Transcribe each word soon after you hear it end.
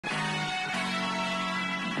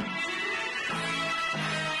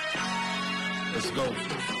Let's go.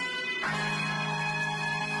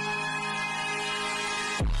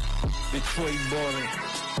 Detroit ballin',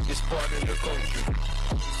 it's part of the culture.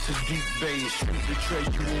 Sadiq Bay, street betray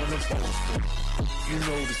you on the poster. You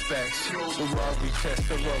know the specs, the robbery test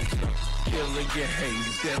the roaster. Killer get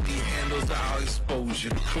haze, deadly handles our exposure.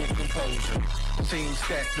 Cool composure, team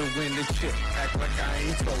stack to win the chip. Act like I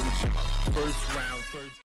ain't told you. First round,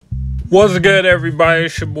 first. What's good, everybody?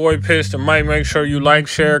 It's your boy Piston Mike. Make sure you like,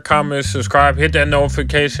 share, comment, subscribe. Hit that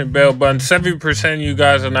notification bell button. 70% of you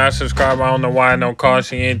guys are not subscribed. I don't know why. No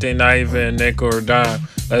cost you anything, not even a nickel or dime.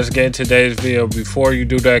 Let's get into today's video. Before you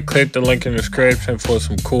do that, click the link in the description for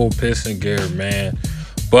some cool Piston gear, man.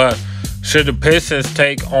 But should the Pistons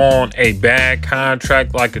take on a bad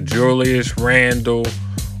contract like a Julius Randle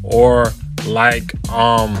or like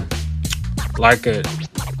a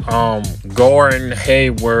Gordon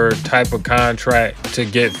Hayward type of contract to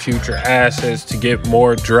get future assets, to get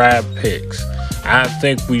more draft picks? I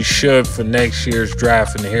think we should for next year's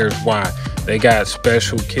draft, and here's why. They got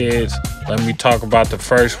special kids. Let me talk about the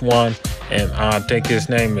first one, and I think his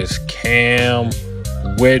name is Cam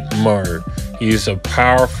Whitmer. He's a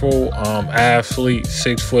powerful athlete,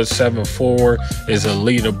 6'7" forward, is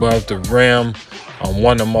elite above the rim.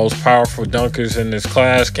 One of the most powerful dunkers in this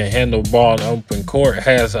class, can handle ball in open court,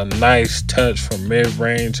 has a nice touch from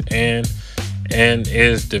mid-range, and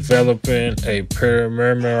is developing a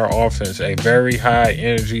perimeter offense. A very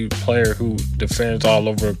high-energy player who defends all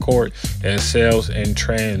over the court and excels in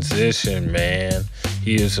transition, man.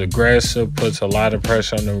 He is aggressive, puts a lot of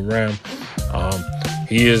pressure on the rim.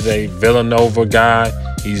 He is a Villanova guy.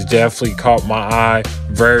 He's definitely caught my eye.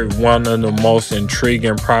 One of the most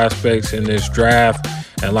intriguing prospects in this draft.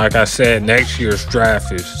 And like I said, next year's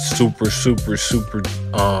draft is super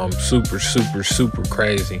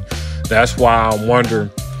crazy. That's why I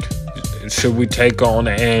wonder, should we take on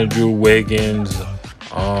Andrew Wiggins,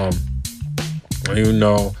 a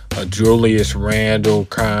Julius Randle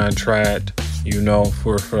contract,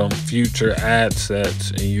 for some future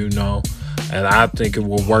assets, and I think it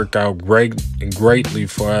will work out greatly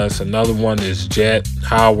for us. Another one is Jet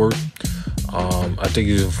Howard. I think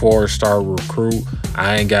he's a 4-star recruit.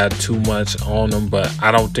 I ain't got too much on him, but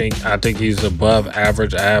I think he's above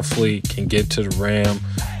average athlete, can get to the rim,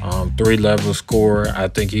 3-level scorer. I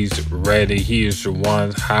think he's ready. He is the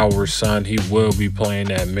one, Howard's son. He will be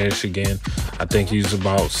playing at Michigan. I think he's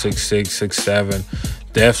about 6'6", 6'7".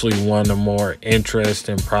 Definitely one of the more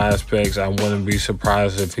interesting prospects. I wouldn't be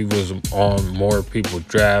surprised if he was on more people's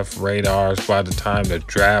draft radars by the time the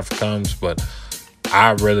draft comes, but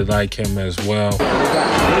I really like him as well.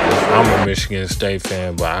 I'm a Michigan State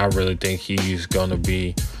fan, but I really think he's going to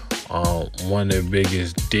be one of the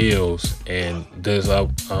biggest deals in this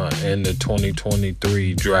in the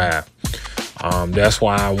 2023 draft. That's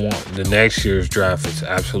why I want the next year's draft. It's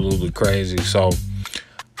absolutely crazy. So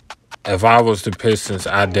if I was the Pistons,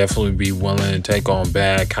 I'd definitely be willing to take on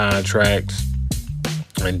bad contracts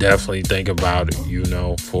and definitely think about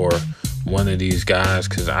it, for one of these guys,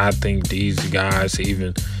 because I think these guys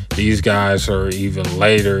are even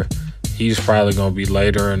later. He's probably going to be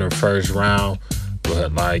later in the first round,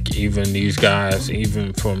 but like even these guys,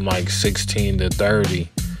 even from like 16 to 30,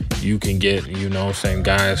 you can get,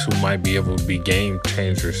 guys who might be able to be game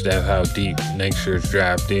changers. That's how deep next year's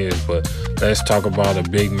draft is. But let's talk about a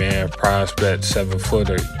big man prospect,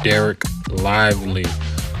 7-footer, Derek Lively.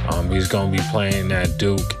 He's going to be playing at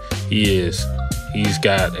Duke. He's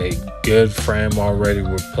got a good frame already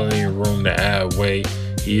with plenty of room to add weight.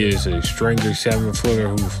 He is a stringy 7-footer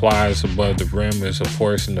who flies above the rim, is a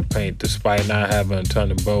force in the paint. Despite not having a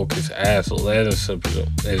ton of bulk, his athleticism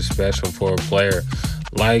is special for a player.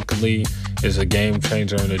 Likely is a game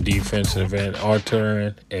changer on the defensive end,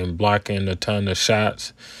 altering and blocking a ton of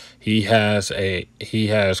shots. He has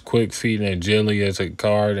quick feet and agility as a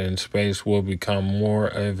guard, and space will become more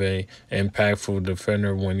of a impactful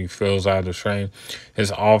defender when he fills out the frame.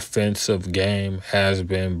 His offensive game has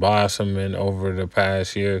been blossoming over the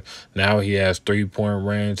past year. Now he has 3-point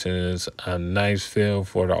range and is a nice feel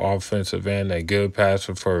for the offensive end, a good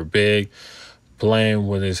passer for a big, playing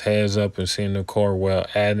with his heads up and seeing the court well.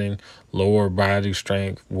 Adding lower body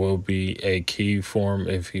strength will be a key for him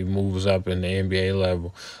if he moves up in the NBA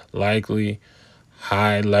level. Likely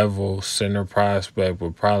high-level center prospect,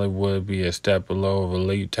 but probably would be a step below of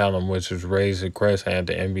elite talent, which is raised and crest at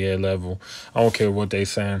the NBA level. I don't care what they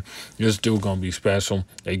saying. This dude going to be special.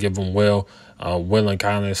 They give him Will and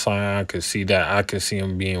Collins sign. I could see that. I could see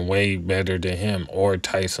him being way better than him or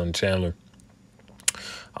Tyson Chandler.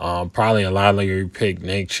 Probably a lottery pick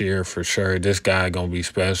next year for sure. This guy gonna be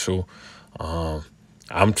special.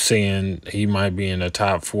 I'm seeing he might be in the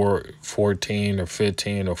top 14 or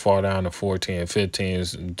 15 or fall down to 14 and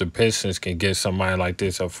 15. The Pistons can get somebody like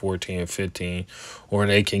this at 14 and 15, or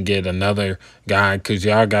they can get another guy, because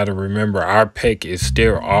y'all got to remember our pick is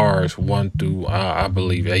still ours 1 through, I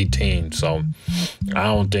believe, 18. So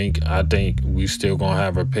I think we still going to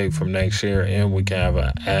have a pick from next year, and we can have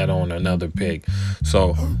a add on another pick.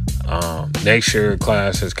 So next year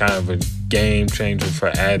class is kind of a game changer for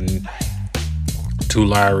adding 2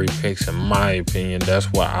 lottery picks, in my opinion. That's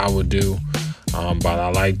what I would do. But I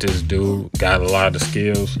like this dude. Got a lot of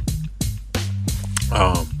skills.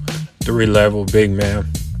 3-level big man,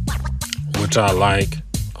 which I like.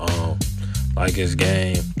 Like his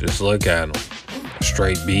game. Just look at him.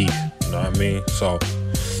 Straight beef. You know what I mean? So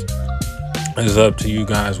it's up to you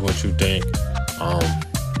guys what you think.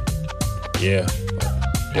 Yeah.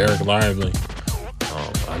 Derek Lively.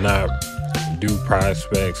 I'm not do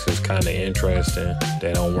prospects is kind of interesting.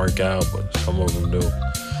 They don't work out, but some of them do.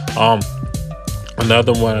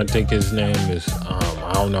 Another one, I think his name is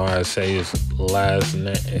I don't know how to say his last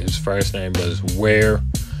name, his first name, but it's Ware.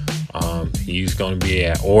 He's going to be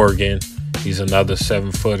at Oregon. He's another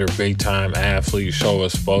 7-footer, big time athlete, so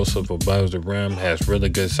explosive above the rim, has really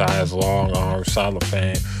good size, long arms, solid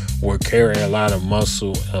frame, will carry a lot of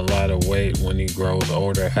muscle and a lot of weight when he grows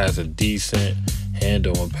older, has a decent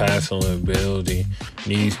handle and passing ability,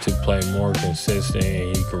 needs to play more consistent,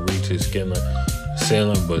 and he can reach his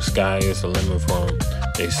ceiling, but sky is the limit for him.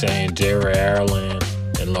 They saying Jerry Ireland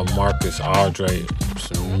and LaMarcus Aldridge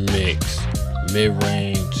mix,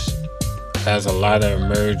 mid-range, has a lot of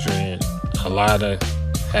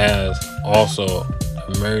has also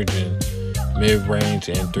emerging mid-range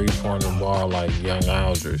and three-pointer ball like young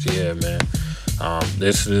Aldridge. Yeah, man.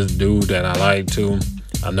 This is a dude that I like too.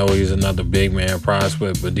 I know he's another big man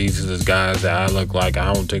prospect, but these are the guys that I look like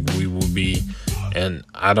I don't think we will be, and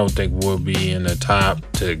I don't think we'll be in the top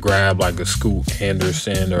to grab like a Scoot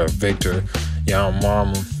Henderson or a Victor Young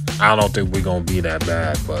Mama. I don't think we're gonna be that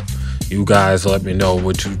bad, but you guys let me know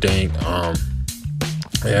what you think.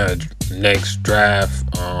 Yeah, next draft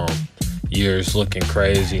year is looking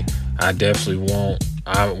crazy. I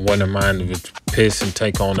wouldn't mind if Pistons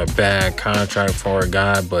take on a bad contract for a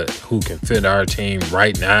guy, but who can fit our team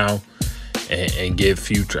right now and get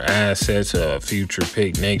future assets, a future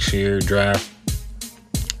pick next year draft,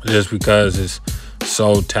 just because it's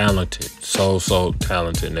so talented, so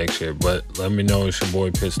talented next year. But let me know. It's your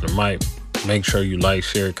boy Piston Mike. Make sure you like,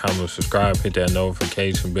 share, comment, subscribe, hit that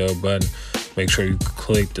notification bell button. Make sure you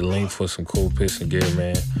click the link for some cool Piston gear,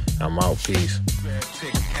 man. I'm out. Peace.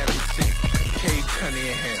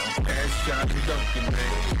 I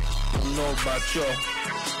don't know about y'all,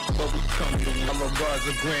 but we come to I'm a bars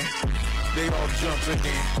of grand. They all jumping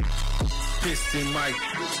in. Piston Mike,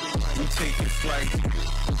 we taking flight.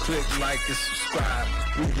 Click like and subscribe.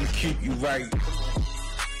 We can keep you right.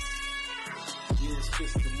 Yeah, it's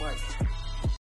Piston Mike.